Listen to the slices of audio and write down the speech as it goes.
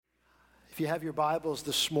If you have your Bibles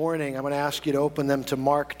this morning, I'm going to ask you to open them to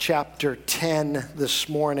Mark chapter 10 this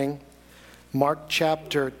morning. Mark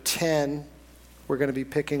chapter 10, we're going to be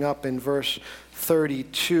picking up in verse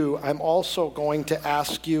 32. I'm also going to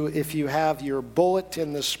ask you, if you have your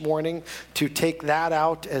bulletin this morning, to take that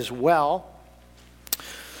out as well.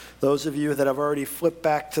 Those of you that have already flipped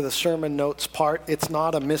back to the sermon notes part, it's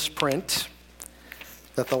not a misprint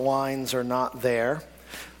that the lines are not there.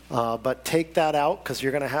 But take that out because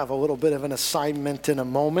you're going to have a little bit of an assignment in a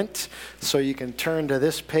moment. So you can turn to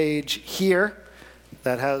this page here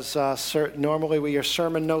that has normally where your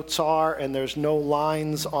sermon notes are, and there's no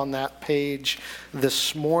lines on that page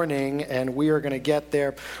this morning, and we are going to get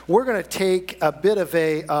there. We're going to take a bit of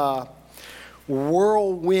a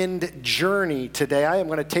whirlwind journey today. I am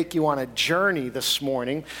going to take you on a journey this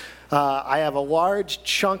morning. I have a large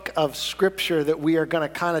chunk of scripture that we are going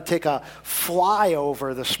to kind of take a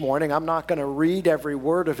flyover this morning. I'm not going to read every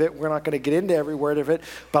word of it. We're not going to get into every word of it.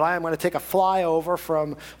 But I am going to take a flyover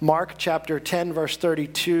from Mark chapter 10, verse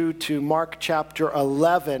 32 to Mark chapter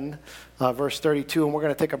 11, verse 32. And we're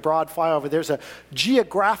going to take a broad flyover. There's a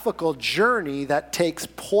geographical journey that takes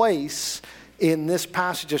place in this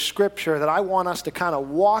passage of scripture that I want us to kind of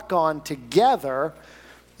walk on together.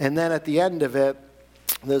 And then at the end of it,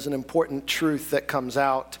 there's an important truth that comes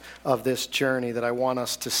out of this journey that I want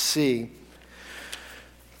us to see.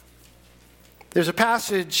 There's a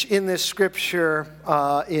passage in this scripture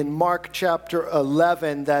in Mark chapter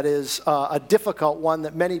 11 that is a difficult one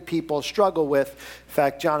that many people struggle with. In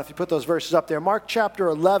fact, John, if you put those verses up there, Mark chapter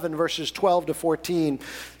 11, verses 12 to 14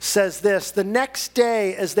 says this: "The next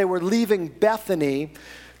day, as they were leaving Bethany,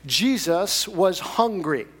 Jesus was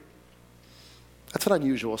hungry." That's an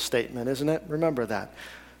unusual statement, isn't it? Remember that.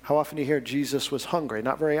 How often do you hear Jesus was hungry?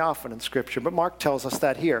 Not very often in Scripture, but Mark tells us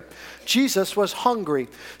that here. Jesus was hungry.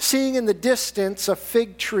 Seeing in the distance a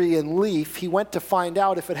fig tree and leaf, he went to find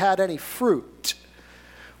out if it had any fruit.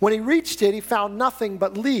 When he reached it, he found nothing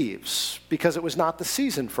but leaves, because it was not the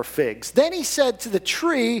season for figs. Then he said to the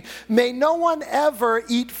tree, "May no one ever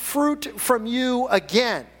eat fruit from you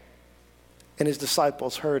again." And his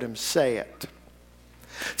disciples heard him say it.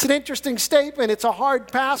 It's an interesting statement. It's a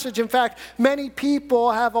hard passage. In fact, many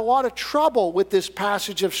people have a lot of trouble with this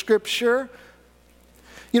passage of Scripture.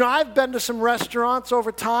 You know, I've been to some restaurants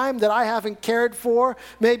over time that I haven't cared for,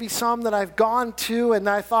 maybe some that I've gone to and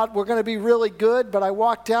I thought were going to be really good, but I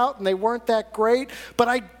walked out and they weren't that great. But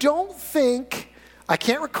I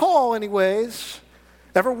can't recall anyways,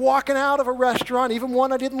 ever walking out of a restaurant, even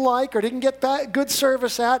one I didn't like or didn't get that good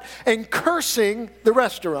service at, and cursing the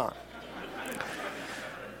restaurant.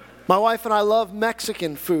 My wife and I love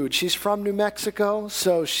Mexican food. She's from New Mexico,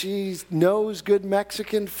 so she knows good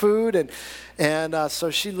Mexican food, and so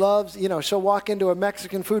she loves, she'll walk into a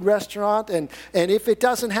Mexican food restaurant, and if it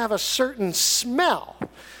doesn't have a certain smell,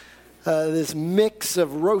 this mix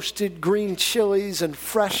of roasted green chilies and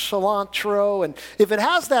fresh cilantro, and if it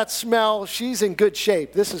has that smell, she's in good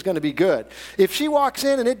shape. This is going to be good. If she walks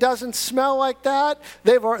in and it doesn't smell like that,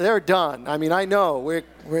 they're done. I mean, I know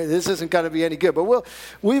this isn't going to be any good, but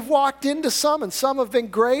we've walked into some, and some have been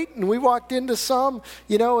great, and we walked into some,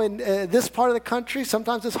 in this part of the country.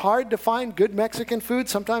 Sometimes it's hard to find good Mexican food.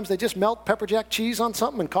 Sometimes they just melt pepper jack cheese on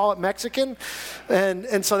something and call it Mexican,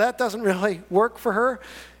 and so that doesn't really work for her.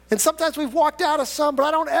 And sometimes we've walked out of some, but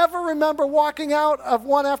I don't ever remember walking out of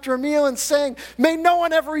one after a meal and saying, "May no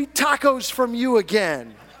one ever eat tacos from you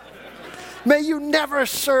again. May you never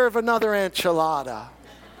serve another enchilada."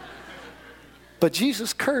 But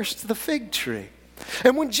Jesus cursed the fig tree.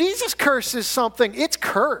 And when Jesus curses something, it's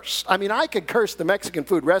cursed. I mean, I could curse the Mexican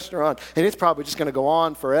food restaurant, and it's probably just going to go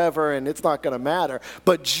on forever, and it's not going to matter.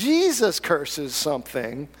 But Jesus curses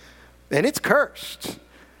something, and it's cursed.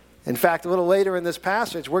 In fact, a little later in this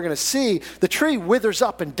passage, we're going to see the tree withers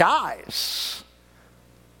up and dies.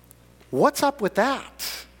 What's up with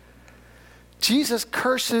that? Jesus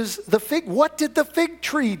curses the fig. What did the fig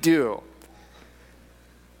tree do?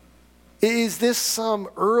 Is this some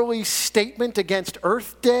early statement against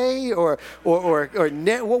Earth Day? Or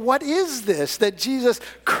what is this that Jesus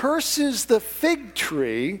curses the fig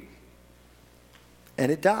tree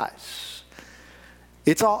and it dies?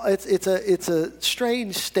 It's a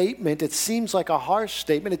strange statement. It seems like a harsh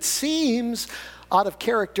statement. It seems out of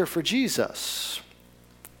character for Jesus.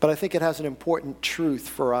 But I think it has an important truth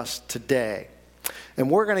for us today. And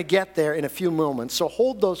we're going to get there in a few moments. So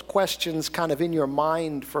hold those questions kind of in your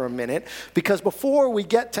mind for a minute, because before we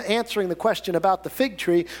get to answering the question about the fig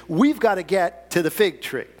tree, we've got to get to the fig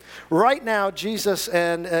tree. Right now, Jesus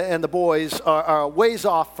and the boys are ways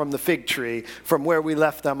off from the fig tree from where we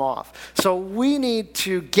left them off. So we need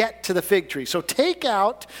to get to the fig tree. So take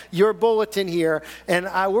out your bulletin here, and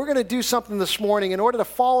we're going to do something this morning. In order to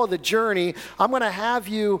follow the journey, I'm going to have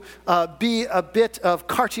you be a bit of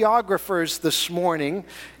cartographers this morning.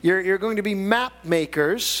 You're going to be map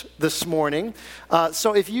makers this morning.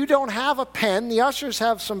 So if you don't have a pen, the ushers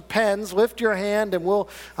have some pens. Lift your hand, and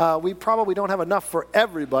we probably don't have enough for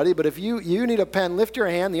everybody, but if you need a pen, lift your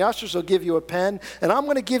hand. The ushers will give you a pen, and I'm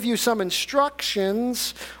going to give you some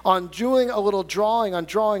instructions on doing a little drawing, on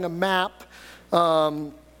drawing a map,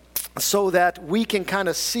 so that we can kind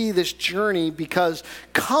of see this journey, because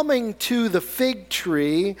coming to the fig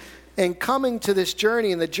tree and coming to this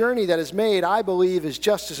journey and the journey that is made, I believe, is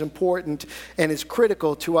just as important and is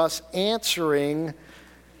critical to us answering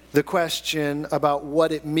the question about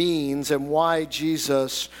what it means and why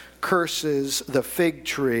Jesus curses the fig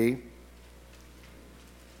tree.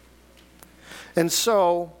 And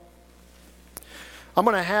so I'm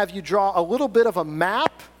going to have you draw a little bit of a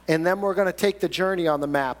map, and then we're going to take the journey on the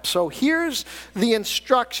map. So here's the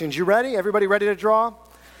instructions. You ready? Everybody ready to draw?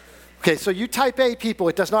 Okay, so you type A people,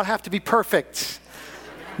 it does not have to be perfect.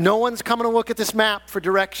 No one's coming to look at this map for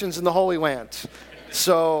directions in the Holy Land.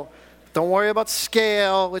 So don't worry about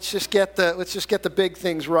scale. Let's just get the big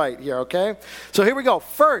things right here, okay? So here we go.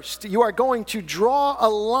 First, you are going to draw a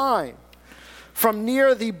line from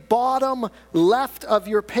near the bottom left of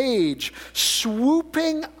your page,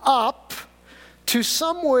 swooping up to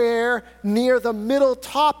somewhere near the middle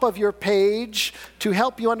top of your page to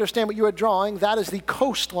help you understand what you are drawing. That is the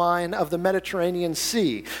coastline of the Mediterranean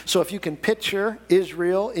Sea. So if you can picture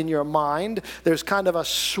Israel in your mind, there's kind of a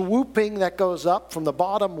swooping that goes up from the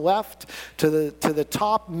bottom left to the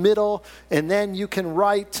top middle, and then you can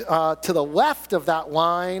write to the left of that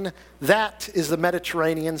line, that is the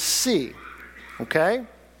Mediterranean Sea. Okay?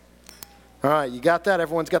 All right, you got that?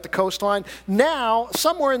 Everyone's got the coastline? Now,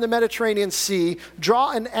 somewhere in the Mediterranean Sea,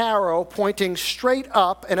 draw an arrow pointing straight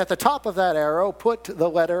up, and at the top of that arrow, put the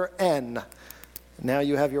letter N. Now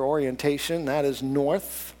you have your orientation. That is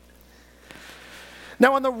north.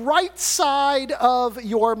 Now, on the right side of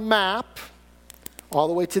your map, all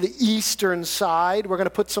the way to the eastern side, we're going to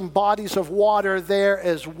put some bodies of water there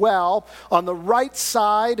as well. On the right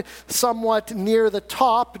side, somewhat near the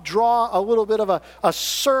top, draw a little bit of a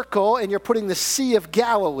circle, and you're putting the Sea of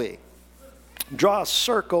Galilee. Draw a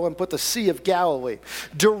circle and put the Sea of Galilee.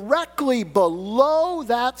 Directly below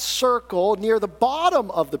that circle, near the bottom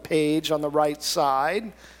of the page on the right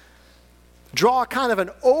side, draw kind of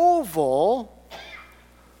an oval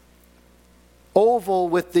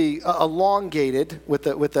with the elongated, with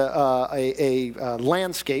a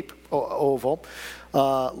landscape oval,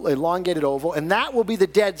 elongated oval, and that will be the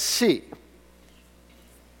Dead Sea.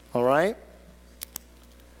 All right?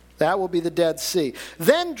 That will be the Dead Sea.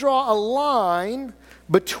 Then draw a line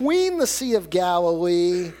between the Sea of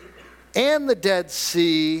Galilee and the Dead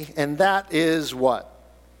Sea, and that is what?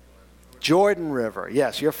 Jordan River.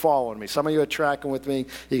 Yes, you're following me. Some of you are tracking with me.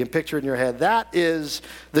 You can picture it in your head. That is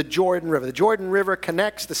the Jordan River. The Jordan River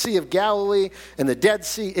connects the Sea of Galilee and the Dead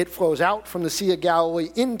Sea. It flows out from the Sea of Galilee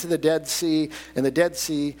into the Dead Sea, and the Dead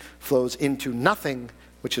Sea flows into nothing,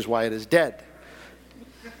 which is why it is dead.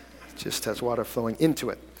 It just has water flowing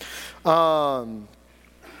into it. Now,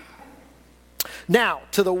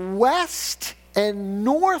 to the west and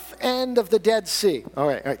north end of the Dead Sea. All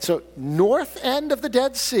right. So north end of the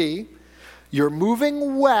Dead Sea, you're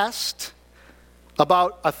moving west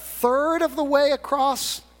about a third of the way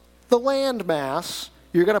across the landmass.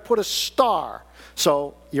 You're going to put a star.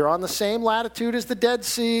 So you're on the same latitude as the Dead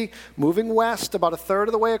Sea, moving west about a third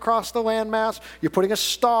of the way across the landmass. You're putting a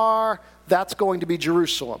star. That's going to be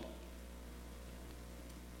Jerusalem.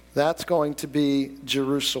 That's going to be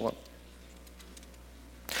Jerusalem.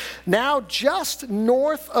 Now, just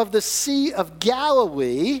north of the Sea of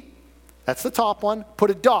Galilee, that's the top one,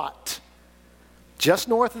 put a dot. Just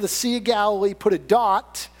north of the Sea of Galilee, put a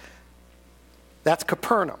dot. That's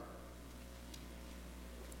Capernaum.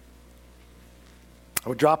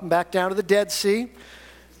 We're dropping back down to the Dead Sea.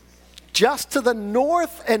 Just to the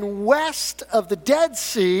north and west of the Dead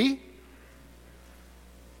Sea,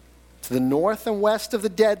 to the north and west of the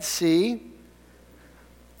Dead Sea,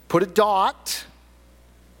 put a dot.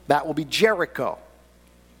 That will be Jericho.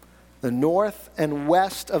 The north and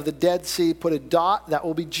west of the Dead Sea, put a dot. That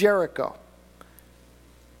will be Jericho.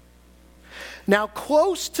 Now,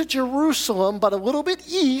 close to Jerusalem, but a little bit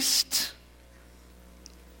east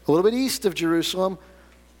of Jerusalem,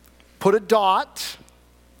 put a dot.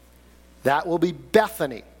 That will be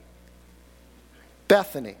Bethany.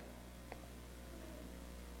 Bethany.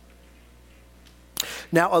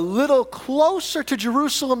 Now, a little closer to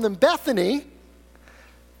Jerusalem than Bethany,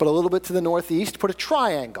 but a little bit to the northeast, put a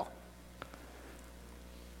triangle.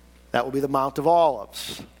 That will be the Mount of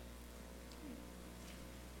Olives.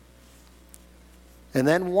 And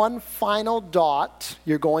then one final dot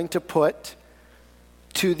you're going to put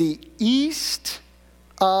to the east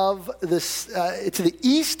of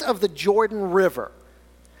the Jordan River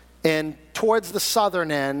and towards the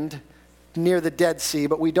southern end near the Dead Sea,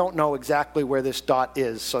 but we don't know exactly where this dot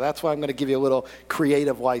is. So that's why I'm going to give you a little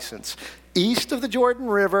creative license. East of the Jordan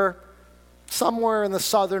River, somewhere in the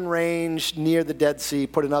southern range near the Dead Sea,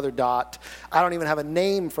 put another dot. I don't even have a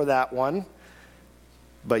name for that one,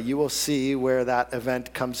 but you will see where that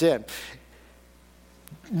event comes in.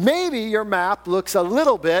 Maybe your map looks a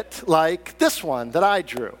little bit like this one that I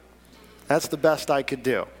drew. That's the best I could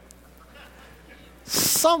do.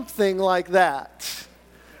 Something like that.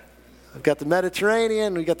 We've got the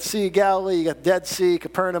Mediterranean, we've got the Sea of Galilee, you got Dead Sea,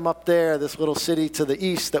 Capernaum up there, this little city to the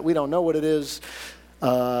east that we don't know what it is.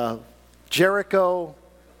 Jericho,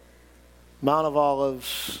 Mount of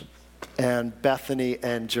Olives, and Bethany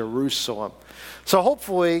and Jerusalem. So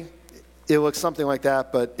hopefully it looks something like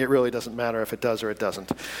that, but it really doesn't matter if it does or it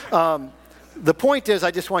doesn't. The point is,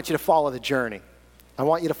 I just want you to follow the journey. I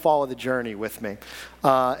want you to follow the journey with me.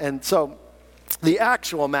 And so the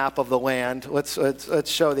actual map of the land, let's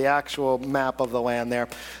show the actual map of the land there.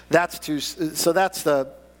 That's the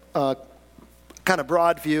kind of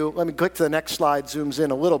broad view. Let me click to the next slide, zooms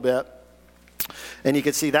in a little bit. And you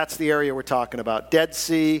can see that's the area we're talking about. Dead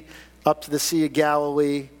Sea, up to the Sea of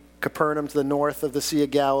Galilee, Capernaum to the north of the Sea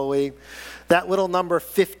of Galilee. That little number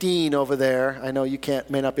 15 over there, I know you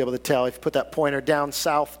may not be able to tell. If you put that pointer down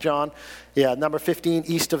south, John. Yeah, number 15,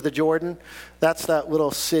 east of the Jordan. That's that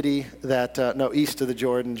little city east of the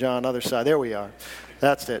Jordan, John, other side. There we are.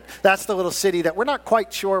 That's it. That's the little city that we're not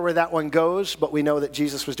quite sure where that one goes, but we know that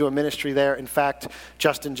Jesus was doing ministry there. In fact,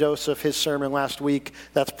 Justin Joseph, his sermon last week,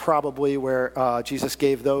 that's probably where Jesus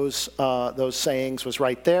gave those sayings, was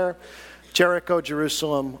right there. Jericho,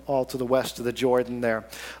 Jerusalem, all to the west of the Jordan there.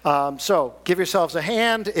 So give yourselves a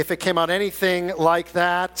hand. If it came out anything like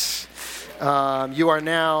that, you are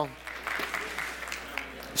now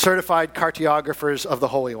certified cartographers of the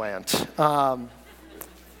Holy Land.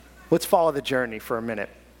 Let's follow the journey for a minute.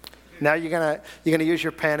 Now you're gonna use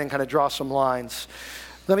your pen and kind of draw some lines.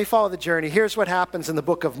 Let me follow the journey. Here's what happens in the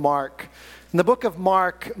book of Mark. In the book of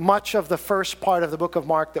Mark, much of the first part of the book of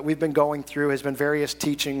Mark that we've been going through has been various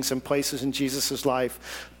teachings and places in Jesus'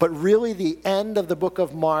 life. But really the end of the book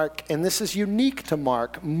of Mark, and this is unique to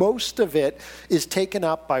Mark, most of it is taken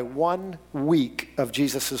up by 1 week of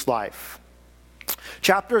Jesus' life.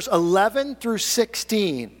 Chapters 11 through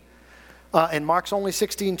 16. And Mark's only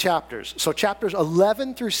 16 chapters. So chapters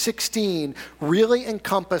 11 through 16 really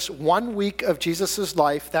encompass 1 week of Jesus'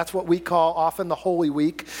 life. That's what we call often the Holy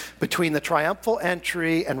Week, between the triumphal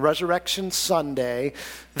entry and Resurrection Sunday.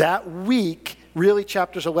 That week, really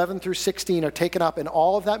chapters 11 through 16 are taken up, and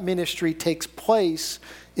all of that ministry takes place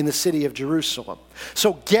in the city of Jerusalem.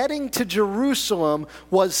 So getting to Jerusalem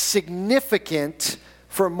was significant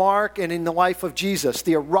for Mark and in the life of Jesus.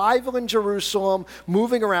 The arrival in Jerusalem,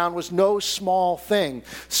 moving around, was no small thing.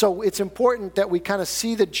 So it's important that we kind of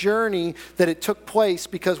see the journey that it took place,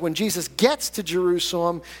 because when Jesus gets to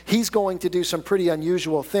Jerusalem, he's going to do some pretty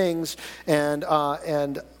unusual things,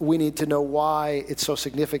 and we need to know why it's so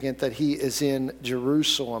significant that he is in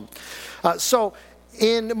Jerusalem. So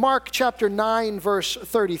in Mark chapter 9, verse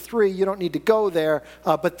 33, you don't need to go there,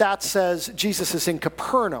 but that says Jesus is in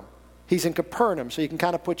Capernaum. He's in Capernaum, so you can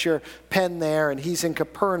kind of put your pen there, and he's in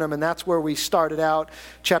Capernaum, and that's where we started out.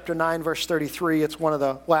 Chapter 9, verse 33, it's one of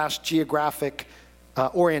the last geographic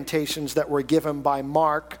orientations that were given by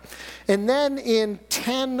Mark. And then in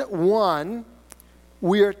 10:1,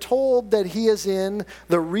 we are told that he is in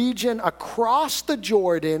the region across the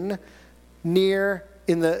Jordan near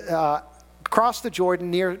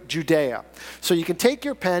Judea. So you can take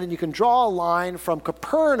your pen and you can draw a line from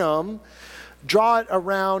Capernaum, draw it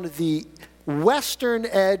around the western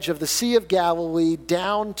edge of the Sea of Galilee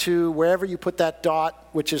down to wherever you put that dot,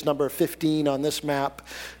 which is number 15 on this map,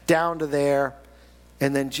 down to there.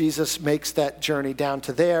 And then Jesus makes that journey down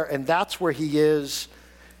to there, and that's where he is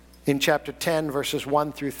in chapter 10, verses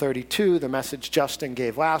 1 through 32, the message Justin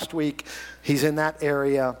gave last week. He's in that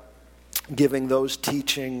area giving those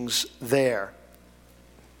teachings there.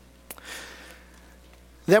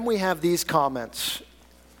 Then we have these comments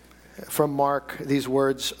from Mark, these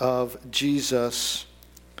words of Jesus,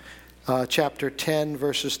 chapter 10,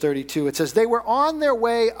 verses 32. It says, they were on their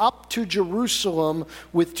way up to Jerusalem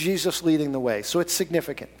with Jesus leading the way. So it's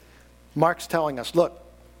significant. Mark's telling us, look,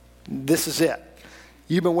 this is it.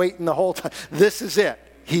 You've been waiting the whole time. This is it.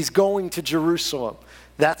 He's going to Jerusalem.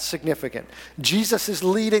 That's significant. Jesus is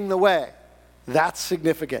leading the way. That's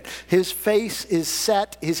significant. His face is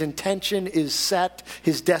set. His intention is set.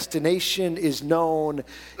 His destination is known.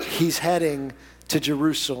 He's heading to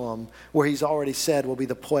Jerusalem, where he's already said will be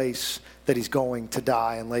the place that he's going to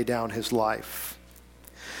die and lay down his life.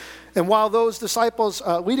 And while those disciples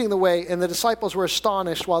leading the way, and the disciples were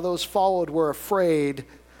astonished, while those followed were afraid,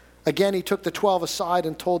 again he took the 12 aside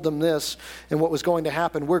and told them this and what was going to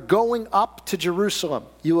happen. We're going up to Jerusalem.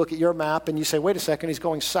 You look at your map and you say, wait a second, he's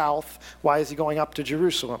going south. Why is he going up to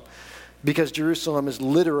Jerusalem? Because Jerusalem is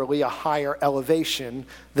literally a higher elevation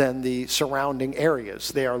than the surrounding areas.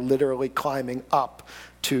 They are literally climbing up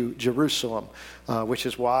to Jerusalem, which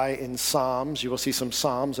is why in Psalms, you will see some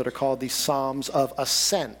Psalms that are called the Psalms of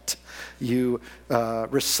Ascent. You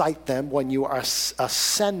recite them when you are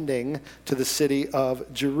ascending to the city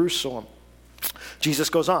of Jerusalem.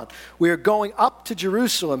 Jesus goes on. We are going up to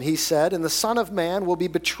Jerusalem, he said, and the Son of Man will be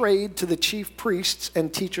betrayed to the chief priests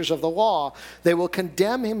and teachers of the law. They will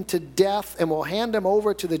condemn him to death and will hand him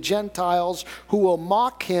over to the Gentiles, who will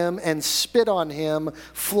mock him and spit on him,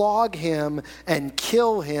 flog him and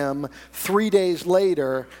kill him. 3 days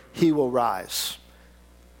later, he will rise.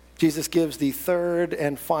 Jesus gives the third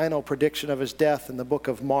and final prediction of his death in the book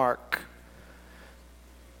of Mark.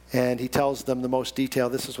 And he tells them the most detail.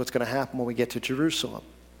 This is what's going to happen when we get to Jerusalem.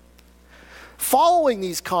 Following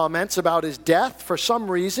these comments about his death, for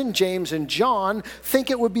some reason, James and John think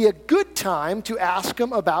it would be a good time to ask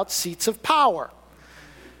him about seats of power.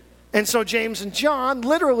 And so James and John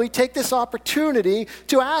literally take this opportunity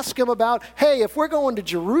to ask him about, hey, if we're going to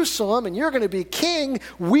Jerusalem and you're going to be king,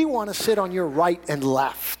 we want to sit on your right and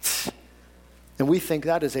left. And we think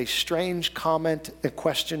that is a strange comment, a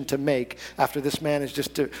question to make after this man has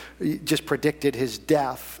just predicted his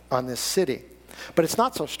death on this city. But it's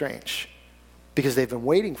not so strange, because they've been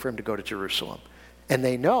waiting for him to go to Jerusalem. And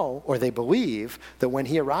they know, or they believe, that when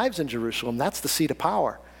he arrives in Jerusalem, that's the seat of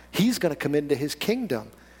power. He's going to come into his kingdom.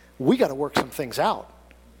 We got to work some things out.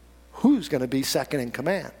 Who's going to be second in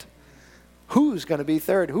command? Who's going to be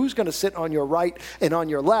third? Who's going to sit on your right and on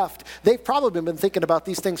your left? They've probably been thinking about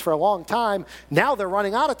these things for a long time. Now they're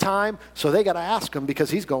running out of time, so they got to ask him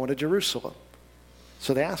because he's going to Jerusalem.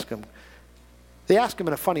 So they ask him. They ask him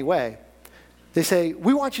in a funny way. They say,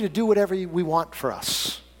 we want you to do whatever we want for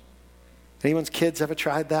us. Anyone's kids ever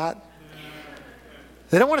tried that?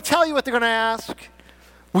 They don't want to tell you what they're going to ask.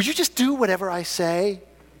 Would you just do whatever I say?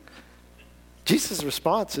 Jesus'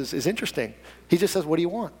 response is interesting. He just says, what do you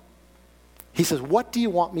want? He says, what do you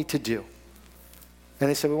want me to do? And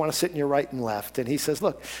they said, we want to sit in your right and left. And he says,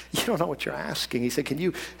 look, you don't know what you're asking. He said, can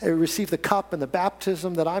you receive the cup and the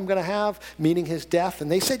baptism that I'm going to have, meaning his death?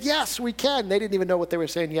 And they said, yes, we can. They didn't even know what they were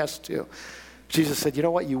saying yes to. Jesus said, you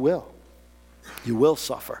know what? You will. You will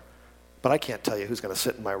suffer. But I can't tell you who's going to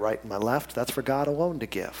sit in my right and my left. That's for God alone to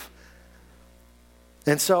give.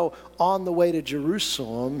 And so on the way to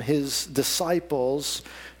Jerusalem, his disciples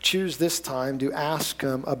choose this time to ask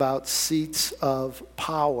him about seats of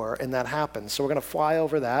power, and that happens. So we're going to fly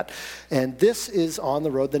over that, and this is on the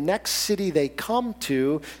road. The next city they come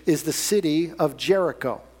to is the city of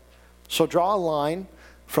Jericho. So draw a line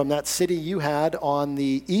from that city you had on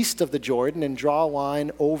the east of the Jordan and draw a line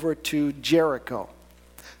over to Jericho.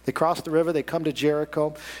 They cross the river, they come to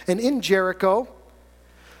Jericho, and in Jericho,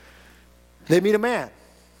 they meet a man.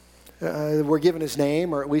 We're given his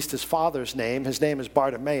name, or at least his father's name. His name is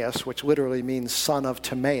Bartimaeus, which literally means son of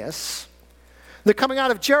Timaeus. They're coming out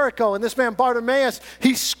of Jericho, and this man Bartimaeus,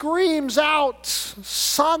 he screams out,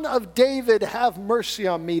 Son of David, have mercy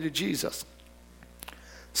on me, to Jesus.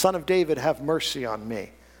 Son of David, have mercy on me.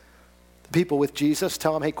 The people with Jesus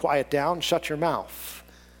tell him, hey, quiet down, shut your mouth.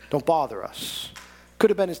 Don't bother us. Could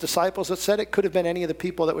have been his disciples that said it. Could have been any of the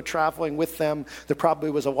people that were traveling with them. There probably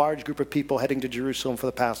was a large group of people heading to Jerusalem for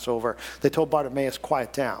the Passover. They told Bartimaeus,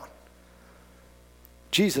 quiet down.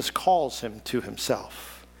 Jesus calls him to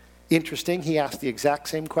himself. Interesting, he asked the exact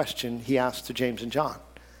same question he asked to James and John.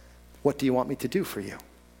 What do you want me to do for you?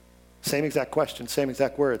 Same exact question, same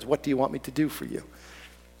exact words. What do you want me to do for you?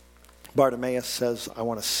 Bartimaeus says, I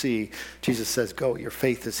want to see. Jesus says, go, your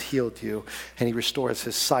faith has healed you. And he restores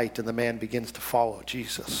his sight, and the man begins to follow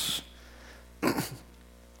Jesus.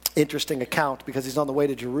 Interesting account, because he's on the way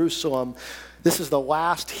to Jerusalem. This is the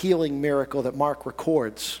last healing miracle that Mark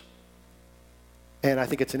records. And I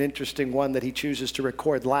think it's an interesting one that he chooses to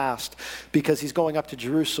record last, because he's going up to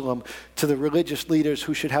Jerusalem to the religious leaders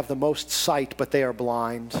who should have the most sight, but they are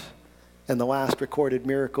blind. And the last recorded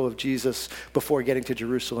miracle of Jesus before getting to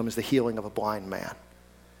Jerusalem is the healing of a blind man.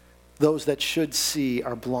 those that should see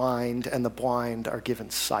are blind, and the blind are given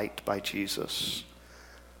sight by Jesus.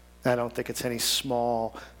 I don't think it's any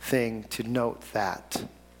small thing to note that.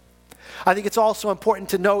 I think it's also important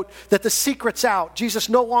to note that the secret's out. Jesus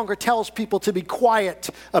no longer tells people to be quiet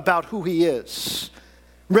about who he is.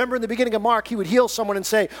 Remember in the beginning of Mark, he would heal someone and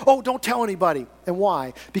say, "Oh, don't tell anybody." And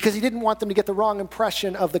why? Because he didn't want them to get the wrong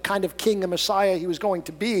impression of the kind of king and Messiah he was going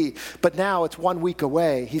to be. But now it's 1 week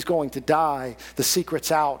away. He's going to die. The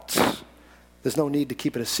secret's out. There's no need to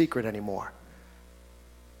keep it a secret anymore.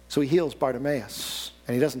 So he heals Bartimaeus,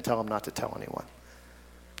 and he doesn't tell him not to tell anyone.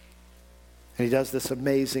 And he does this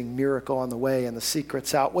amazing miracle on the way, and the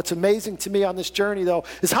secret's out. What's amazing to me on this journey, though,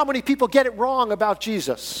 is how many people get it wrong about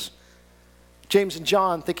Jesus. James and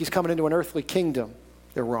John think he's coming into an earthly kingdom.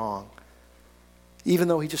 They're wrong. Even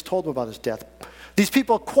though he just told them about his death. These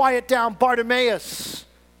people quiet down Bartimaeus.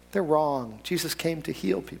 They're wrong. Jesus came to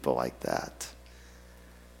heal people like that.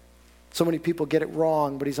 So many people get it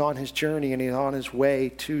wrong, but he's on his journey and he's on his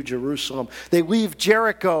way to Jerusalem. They leave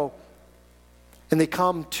Jericho and they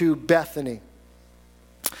come to Bethany.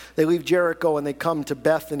 They leave Jericho and they come to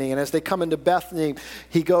Bethany. And as they come into Bethany,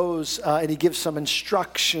 he goes and he gives some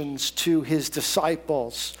instructions to his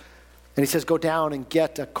disciples. And he says, "Go down and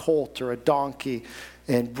get a colt or a donkey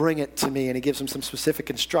and bring it to me." And he gives them some specific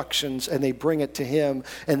instructions, and they bring it to him.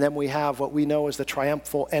 And then we have what we know as the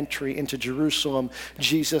triumphal entry into Jerusalem.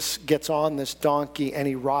 Jesus gets on this donkey and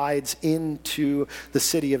he rides into the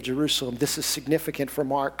city of Jerusalem. This is significant for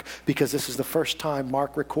Mark because this is the first time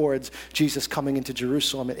Mark records Jesus coming into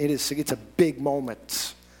Jerusalem. And it's a big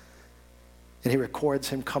moment. And he records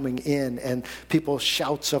him coming in, and people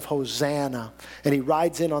shouts of Hosanna. And he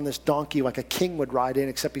rides in on this donkey like a king would ride in,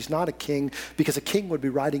 except he's not a king, because a king would be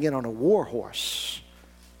riding in on a war horse.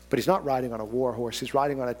 But he's not riding on a war horse. He's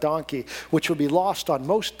riding on a donkey, which would be lost on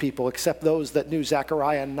most people, except those that knew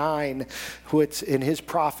Zechariah 9, who in his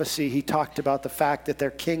prophecy, he talked about the fact that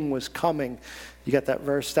their king was coming. You got that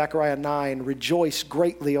verse, Zechariah 9, "Rejoice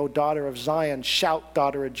greatly, O daughter of Zion. Shout,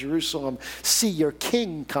 daughter of Jerusalem. See, your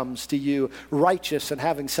king comes to you, righteous and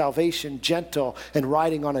having salvation, gentle, and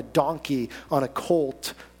riding on a donkey, on a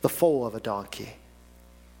colt, the foal of a donkey."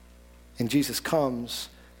 And Jesus comes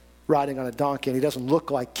riding on a donkey, and he doesn't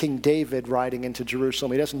look like King David riding into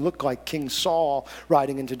Jerusalem. He doesn't look like King Saul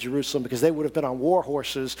riding into Jerusalem, because they would have been on war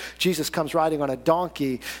horses. Jesus comes riding on a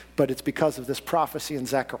donkey, but it's because of this prophecy in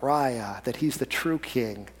Zechariah that he's the true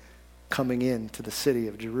king coming into the city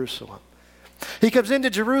of Jerusalem. He comes into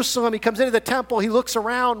Jerusalem, he comes into the temple, he looks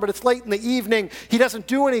around, but it's late in the evening. He doesn't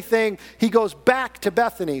do anything. He goes back to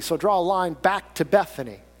Bethany. So draw a line back to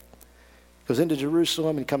Bethany. Goes into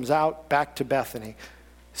Jerusalem and comes out back to Bethany.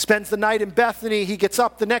 Spends the night in Bethany. He gets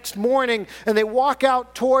up the next morning and they walk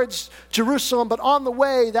out towards Jerusalem. But on the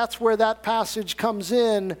way, that's where that passage comes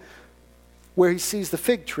in, where he sees the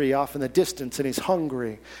fig tree off in the distance and he's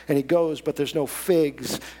hungry. And he goes, but there's no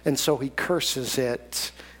figs. And so he curses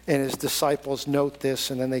it. And his disciples note this,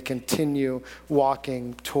 and then they continue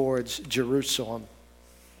walking towards Jerusalem.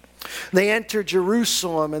 They enter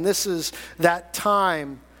Jerusalem, and this is that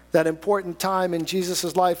time, that important time in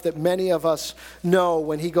Jesus' life that many of us know,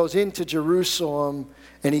 when he goes into Jerusalem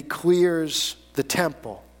and he clears the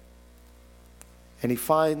temple. And he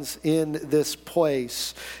finds in this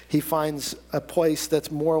place, he finds a place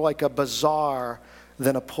that's more like a bazaar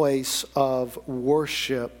than a place of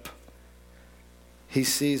worship. He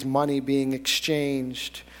sees money being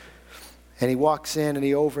exchanged. And he walks in and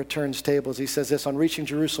he overturns tables. He says this, "On reaching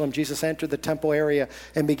Jerusalem, Jesus entered the temple area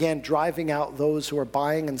and began driving out those who were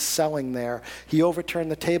buying and selling there. He overturned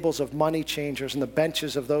the tables of money changers and the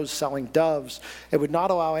benches of those selling doves. It would not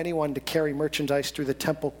allow anyone to carry merchandise through the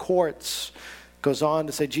temple courts." Goes on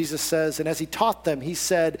to say, Jesus says, and as he taught them, he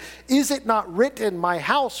said, "Is it not written, my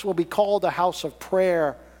house will be called a house of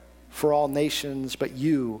prayer for all nations, but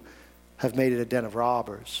you have made it a den of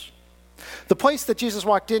robbers." The place that Jesus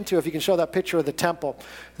walked into, if you can show that picture of the temple,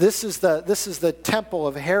 this is the temple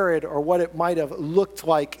of Herod, or what it might have looked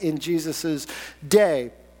like in Jesus'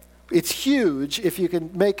 day. It's huge. If you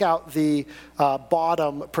can make out the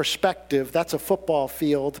bottom perspective, that's a football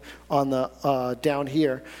field on the down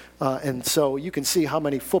here. And so you can see how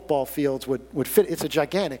many football fields would fit. It's a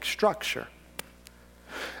gigantic structure.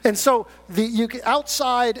 And so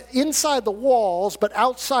inside the walls, but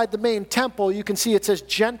outside the main temple, you can see it says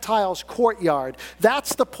Gentiles courtyard.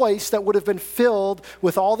 That's the place that would have been filled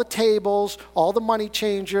with all the tables, all the money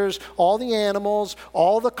changers, all the animals,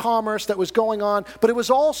 all the commerce that was going on. But it was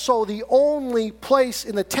also the only place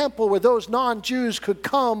in the temple where those non-Jews could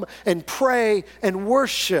come and pray and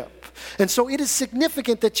worship. And so it is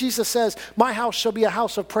significant that Jesus says, "My house shall be a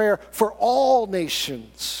house of prayer for all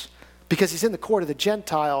nations." because he's in the court of the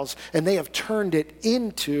Gentiles, and they have turned it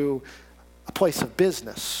into a place of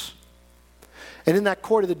business. And in that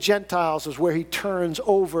court of the Gentiles is where he turns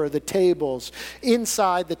over the tables.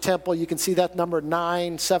 Inside the temple, you can see that number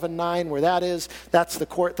 979, where that is. That's the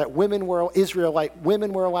court that Israelite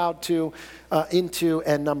women were allowed to into.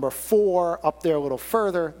 And number 4, up there a little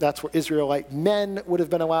further, that's where Israelite men would have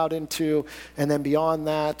been allowed into. And then beyond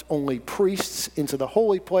that, only priests into the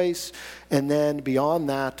holy place. And then beyond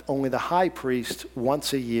that, only the high priest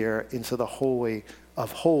once a year into the Holy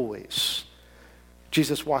of Holies.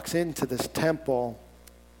 Jesus walks into this temple,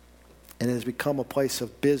 and it has become a place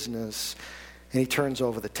of business, and he turns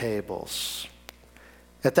over the tables.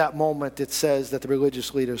 At that moment, it says that the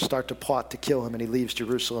religious leaders start to plot to kill him, and he leaves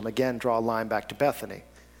Jerusalem again, draw a line back to Bethany.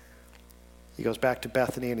 He goes back to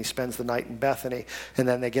Bethany, and he spends the night in Bethany, and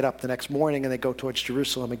then they get up the next morning, and they go towards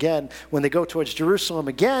Jerusalem again. When they go towards Jerusalem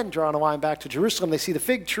again, drawing a line back to Jerusalem, they see the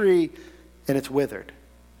fig tree, and it's withered.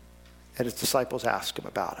 And his disciples ask him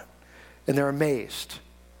about it. And they're amazed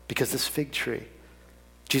because this fig tree,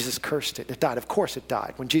 Jesus cursed it. It died. Of course it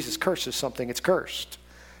died. When Jesus curses something, it's cursed.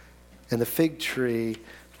 And the fig tree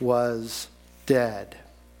was dead.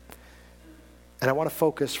 And I want to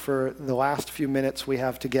focus for the last few minutes we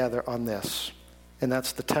have together on this. And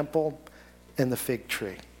that's the temple and the fig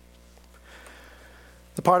tree.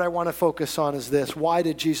 The part I want to focus on is this. Why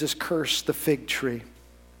did Jesus curse the fig tree?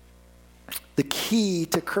 The key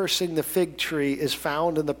to cursing the fig tree is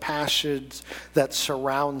found in the passage that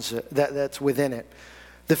surrounds it, that's within it.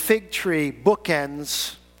 The fig tree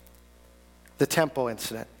bookends the temple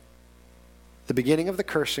incident. The beginning of the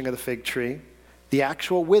cursing of the fig tree, the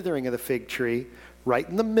actual withering of the fig tree, right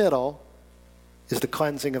in the middle is the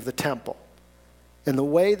cleansing of the temple. And the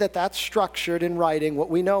way that that's structured in writing, what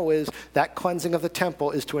we know is that cleansing of the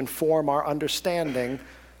temple is to inform our understanding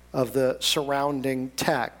of the surrounding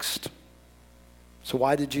text. So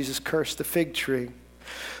why did Jesus curse the fig tree?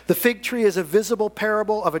 The fig tree is a visible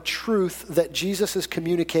parable of a truth that Jesus is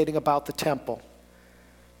communicating about the temple.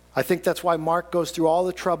 I think that's why Mark goes through all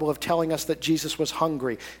the trouble of telling us that Jesus was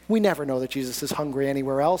hungry. We never know that Jesus is hungry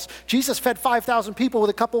anywhere else. Jesus fed 5,000 people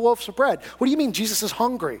with a couple loaves of bread. What do you mean Jesus is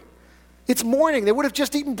hungry? It's morning. They would have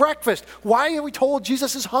just eaten breakfast. Why are we told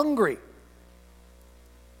Jesus is hungry?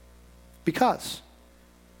 Because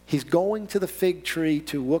he's going to the fig tree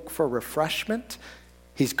to look for refreshment.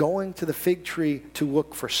 He's going to the fig tree to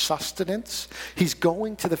look for sustenance. He's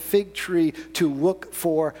going to the fig tree to look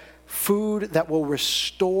for food that will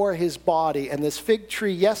restore his body. And this fig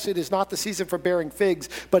tree, yes, it is not the season for bearing figs,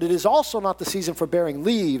 but it is also not the season for bearing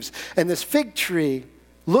leaves. And this fig tree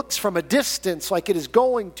looks from a distance like it is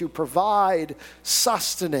going to provide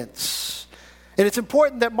sustenance. And it's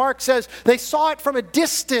important that Mark says they saw it from a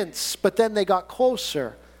distance, but then they got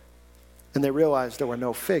closer. And they realized there were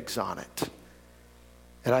no figs on it.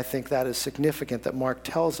 And I think that is significant that Mark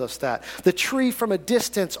tells us that. The tree from a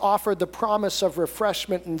distance offered the promise of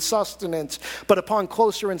refreshment and sustenance, but upon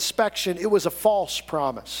closer inspection, it was a false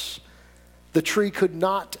promise. The tree could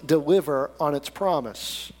not deliver on its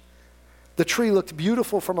promise. The tree looked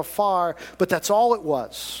beautiful from afar, but that's all it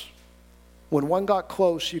was. When one got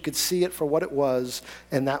close, you could see it for what it was,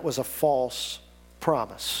 and that was a false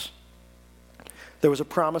promise. There was a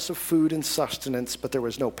promise of food and sustenance, but there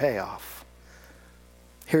was no payoff.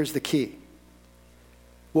 Here's the key.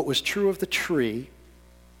 What was true of the tree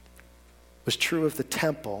was true of the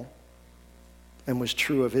temple and was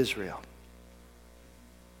true of Israel.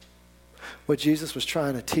 What Jesus was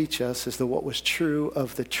trying to teach us is that what was true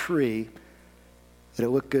of the tree, that it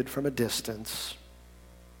looked good from a distance,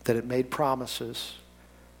 that it made promises,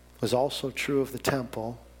 was also true of the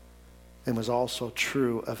temple and was also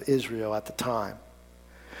true of Israel at the time.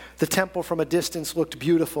 The temple from a distance looked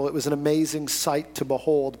beautiful. It was an amazing sight to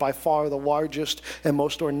behold, by far the largest and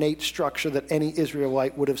most ornate structure that any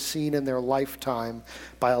Israelite would have seen in their lifetime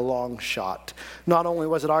by a long shot. Not only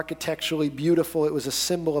was it architecturally beautiful, it was a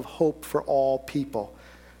symbol of hope for all people.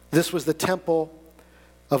 This was the temple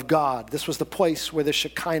of God. This was the place where the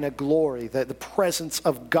Shekinah glory, the presence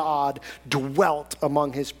of God dwelt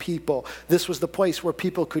among his people. This was the place where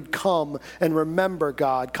people could come and remember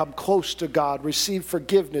God, come close to God, receive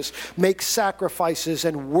forgiveness, make sacrifices,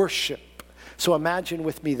 and worship. So imagine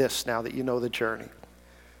with me this now that you know the journey.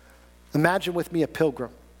 Imagine with me a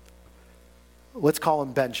pilgrim. Let's call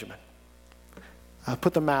him Benjamin.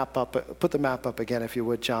 Put the map up again if you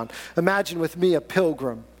would, John. Imagine with me a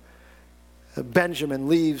pilgrim. Benjamin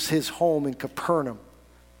leaves his home in Capernaum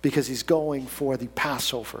because he's going for the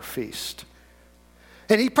Passover feast.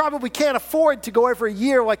 And he probably can't afford to go every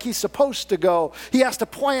year like he's supposed to go. He has to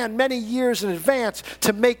plan many years in advance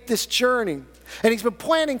to make this journey. And he's been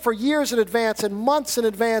planning for years in advance and months in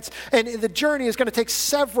advance. And the journey is going to take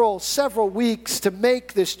several weeks to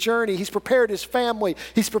make this journey. He's prepared his family.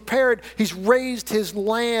 He's raised his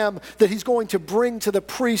lamb that he's going to bring to the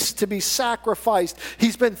priests to be sacrificed.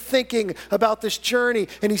 He's been thinking about this journey,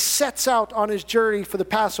 and he sets out on his journey for the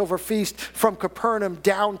Passover feast from Capernaum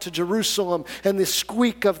down to Jerusalem, and the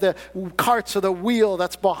squeak of the carts of the wheel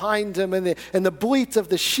that's behind him, and the bleat of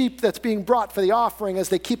the sheep that's being brought for the offering as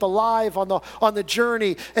they keep alive on the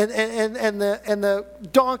journey, and the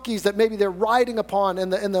donkeys that maybe they're riding upon,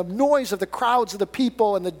 and the noise of the crowds of the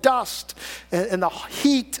people, and the dust and the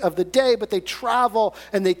heat of the day. But they travel,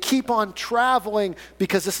 and they keep on traveling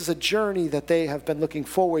because this is a journey that they have been looking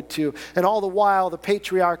forward to. And all the while, the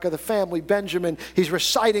patriarch of the family, Benjamin, he's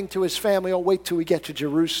reciting to his family, "Oh, wait till we get to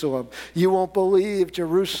Jerusalem. You won't believe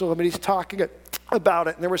Jerusalem." And he's talking about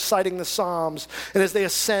it, and they're reciting the Psalms. And as they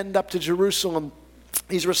ascend up to Jerusalem,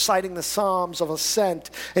 he's reciting the Psalms of ascent,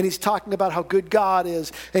 and he's talking about how good God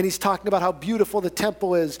is, and he's talking about how beautiful the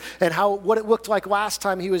temple is, and what it looked like last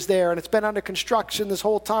time he was there, and it's been under construction this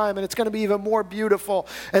whole time, and it's going to be even more beautiful.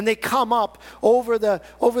 And they come up over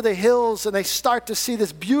the hills, and they start to see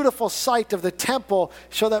this beautiful sight of the temple.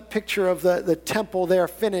 Show that picture of the temple there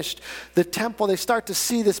finished. The temple, they start to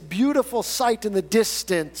see this beautiful sight in the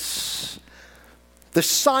distance. The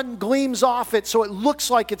sun gleams off it, so it looks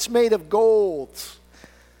like it's made of gold.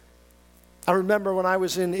 I remember when I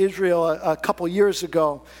was in Israel a couple years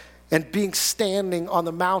ago, and standing on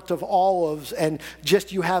the Mount of Olives, and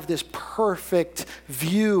just you have this perfect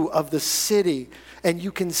view of the city, and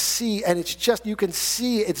you can see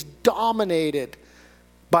it's dominated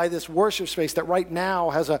by this worship space that right now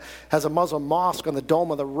has a Muslim mosque on the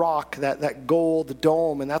Dome of the Rock, that gold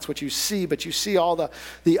dome, and that's what you see. But you see all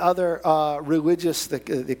the other religious,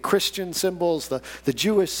 the Christian symbols, the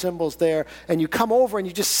Jewish symbols there, and you come over and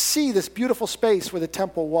you just see this beautiful space where the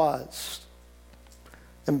temple was.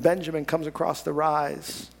 And Benjamin comes across the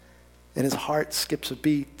rise, and his heart skips a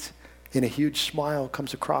beat, and a huge smile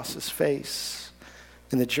comes across his face.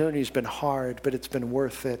 And the journey's been hard, but it's been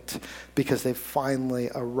worth it because they've finally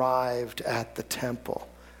arrived at the temple.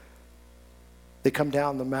 They come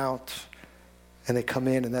down the mount, and they come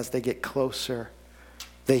in, and as they get closer,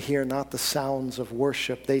 they hear not the sounds of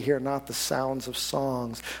worship. They hear not the sounds of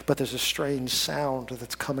songs, but there's a strange sound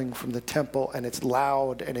that's coming from the temple, and it's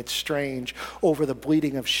loud and it's strange. Over the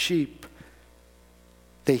bleating of sheep,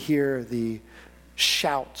 they hear the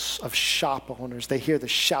shouts of shop owners. They hear the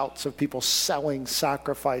shouts of people selling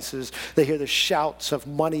sacrifices. They hear the shouts of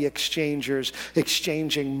money exchangers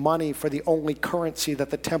exchanging money for the only currency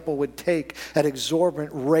that the temple would take at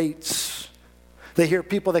exorbitant rates. They hear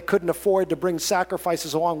people that couldn't afford to bring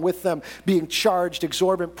sacrifices along with them being charged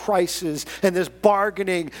exorbitant prices, and there's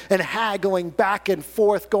bargaining and haggling back and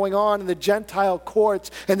forth going on in the Gentile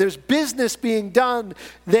courts, and there's business being done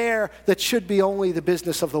there that should be only the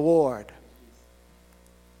business of the Lord.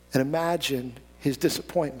 And imagine his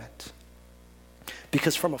disappointment.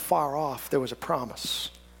 Because from afar off, there was a promise.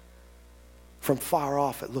 From far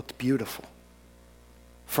off, it looked beautiful.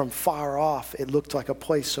 From far off, it looked like a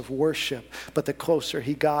place of worship. But the closer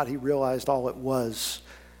he got, he realized all it was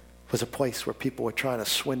a place where people were trying to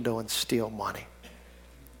swindle and steal money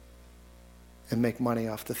and make money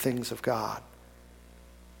off the things of God.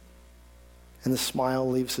 And the smile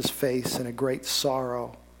leaves his face, and a great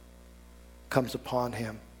sorrow comes upon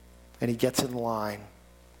him. And he gets in line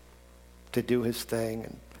to do his thing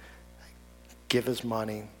and give his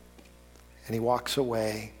money. And he walks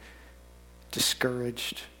away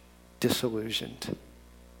discouraged, disillusioned.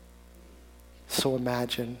 So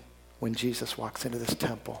imagine when Jesus walks into this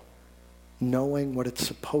temple, knowing what it's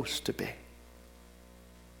supposed to be,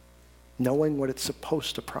 knowing what it's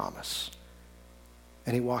supposed to promise.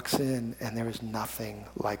 And he walks in, and there is nothing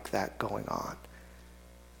like that going on.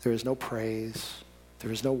 There is no praise.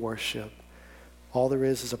 There is no worship. All there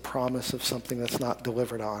is a promise of something that's not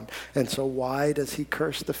delivered on. And so why does he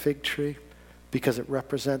curse the fig tree? Because it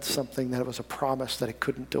represents something that was a promise that it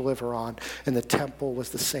couldn't deliver on. And the temple was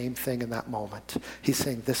the same thing in that moment. He's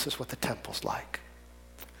saying this is what the temple's like.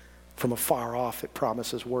 From afar off, it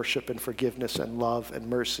promises worship and forgiveness and love and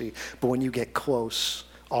mercy. But when you get close,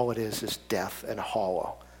 all it is death and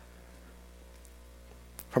hollow.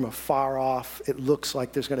 From afar off, it looks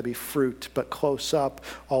like there's going to be fruit, but close up,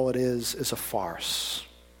 all it is a farce.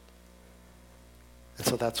 And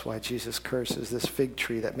so that's why Jesus curses this fig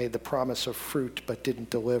tree that made the promise of fruit but didn't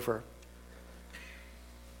deliver.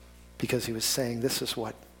 Because he was saying, this is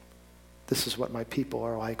what my people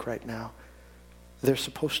are like right now. They're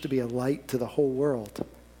supposed to be a light to the whole world.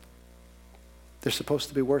 They're supposed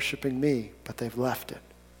to be worshiping me, but they've left it.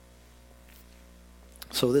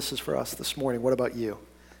 So this is for us this morning. What about you?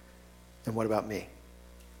 And what about me?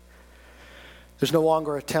 There's no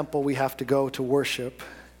longer a temple we have to go to worship.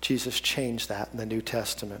 Jesus changed that in the New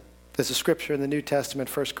Testament. There's a scripture in the New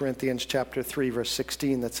Testament, 1 Corinthians chapter 3, verse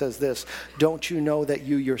 16, that says this: "Don't you know that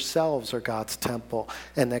you yourselves are God's temple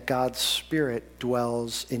and that God's Spirit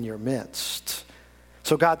dwells in your midst?"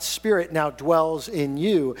 So God's Spirit now dwells in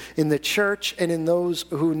you, in the church, and in those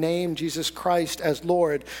who name Jesus Christ as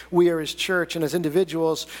Lord. We are His church, and as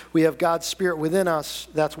individuals, we have God's Spirit within us.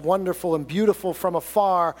 That's wonderful and beautiful from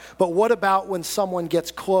afar. But what about when someone gets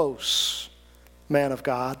close, man of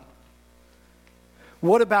God?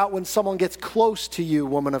 What about when someone gets close to you,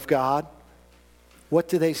 woman of God? What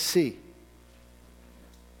do they see?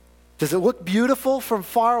 Does it look beautiful from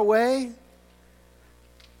far away?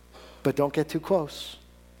 But don't get too close.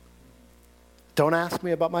 Don't ask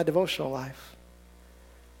me about my devotional life.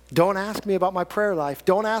 Don't ask me about my prayer life.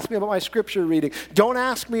 Don't ask me about my scripture reading. Don't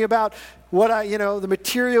ask me about what the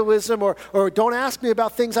materialism, or don't ask me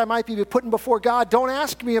about things I might be putting before God. Don't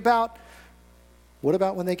ask me about, what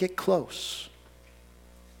about when they get close?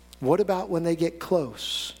 What about when they get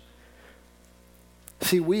close?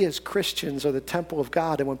 See, we as Christians are the temple of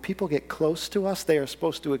God, and when people get close to us, they are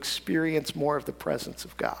supposed to experience more of the presence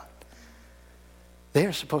of God. They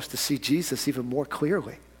are supposed to see Jesus even more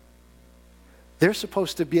clearly. They're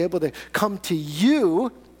supposed to be able to come to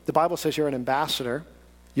you. The Bible says you're an ambassador.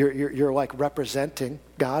 You're like representing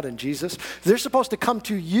God and Jesus. They're supposed to come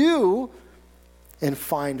to you and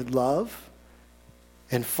find love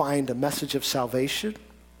and find a message of salvation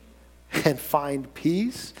and find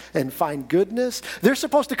peace and find goodness. They're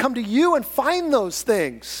supposed to come to you and find those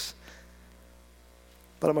things.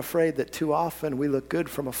 But I'm afraid that too often we look good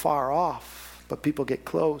from afar off, but people get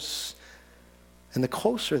close. And the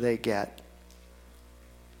closer they get,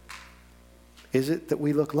 is it that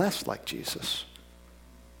we look less like Jesus?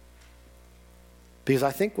 Because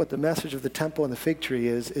I think what the message of the temple and the fig tree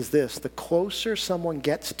is this: the closer someone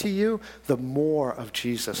gets to you, the more of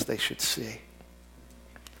Jesus they should see.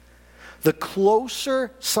 The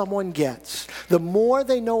closer someone gets, the more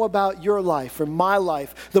they know about your life or my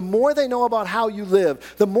life, the more they know about how you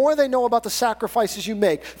live, the more they know about the sacrifices you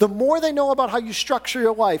make, the more they know about how you structure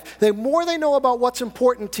your life, the more they know about what's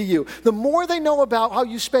important to you, the more they know about how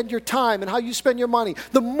you spend your time and how you spend your money,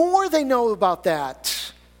 the more they know about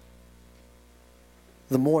that,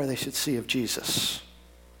 the more they should see of Jesus.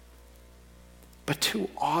 But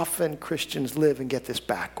too often Christians live and get this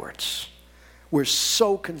backwards. We're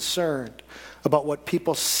so concerned about what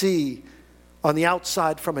people see on the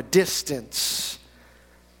outside from a distance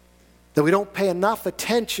that we don't pay enough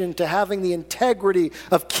attention to having the integrity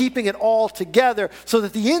of keeping it all together so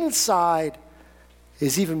that the inside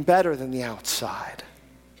is even better than the outside.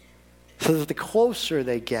 So that the closer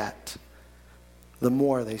they get, the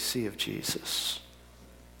more they see of Jesus.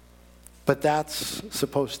 But that's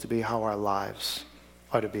supposed to be how our lives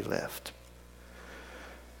are to be lived.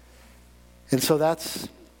 And so that's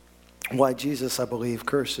why Jesus, I believe,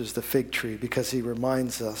 curses the fig tree, because he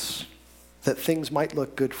reminds us that things might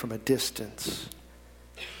look good from a distance,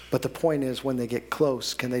 but the point is, when they get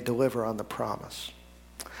close, can they deliver on the promise?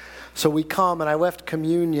 So we come, and I left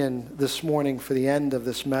communion this morning for the end of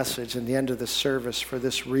this message and the end of this service for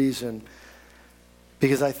this reason,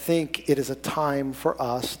 because I think it is a time for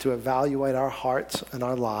us to evaluate our hearts and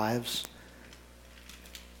our lives.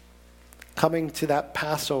 Coming to that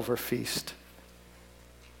Passover feast,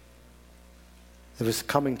 it was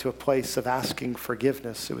coming to a place of asking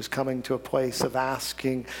forgiveness. It was coming to a place of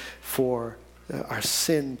asking for our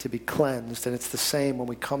sin to be cleansed. And it's the same when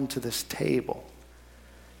we come to this table.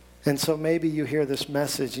 And so maybe you hear this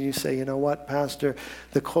message and you say, you know what, Pastor,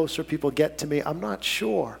 the closer people get to me, I'm not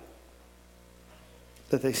sure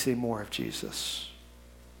that they see more of Jesus.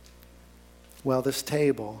 Well, this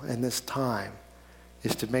table and this time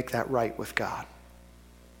is to make that right with God.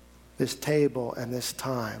 This table and this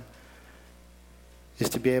time is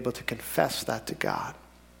to be able to confess that to God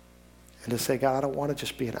and to say, God, I don't want to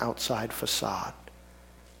just be an outside facade.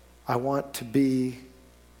 I want to be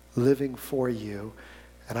living for you,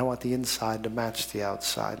 and I want the inside to match the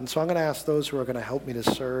outside. And so I'm going to ask those who are going to help me to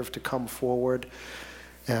serve to come forward,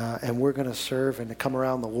 and we're going to serve and to come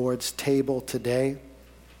around the Lord's table today.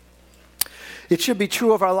 It should be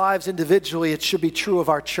true of our lives individually. It should be true of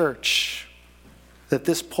our church, that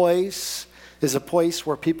this place is a place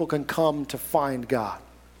where people can come to find God.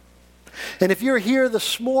 And if you're here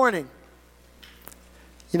this morning,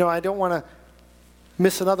 I don't want to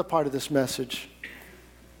miss another part of this message,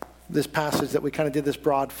 this passage that we kind of did this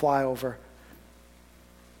broad flyover.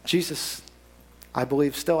 Jesus, I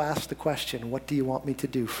believe, still asks the question, what do you want me to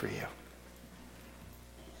do for you?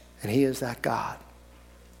 And he is that God.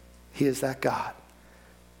 He is that God.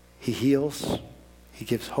 He heals. He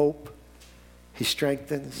gives hope. He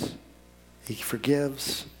strengthens. He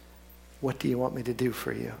forgives. What do you want me to do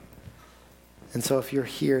for you? And so if you're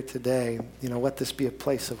here today, let this be a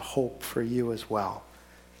place of hope for you as well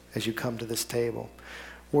as you come to this table.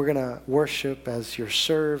 We're going to worship as you're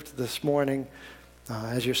served this morning.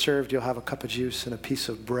 As you're served, you'll have a cup of juice and a piece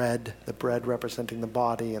of bread, the bread representing the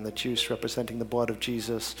body and the juice representing the blood of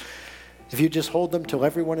Jesus. If you just hold them till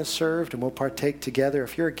everyone is served and we'll partake together.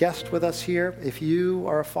 If you're a guest with us here, if you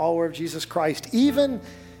are a follower of Jesus Christ, even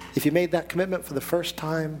if you made that commitment for the first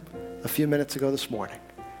time a few minutes ago this morning,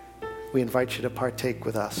 we invite you to partake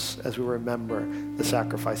with us as we remember the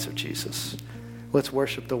sacrifice of Jesus. Let's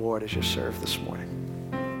worship the Lord as you're served this morning.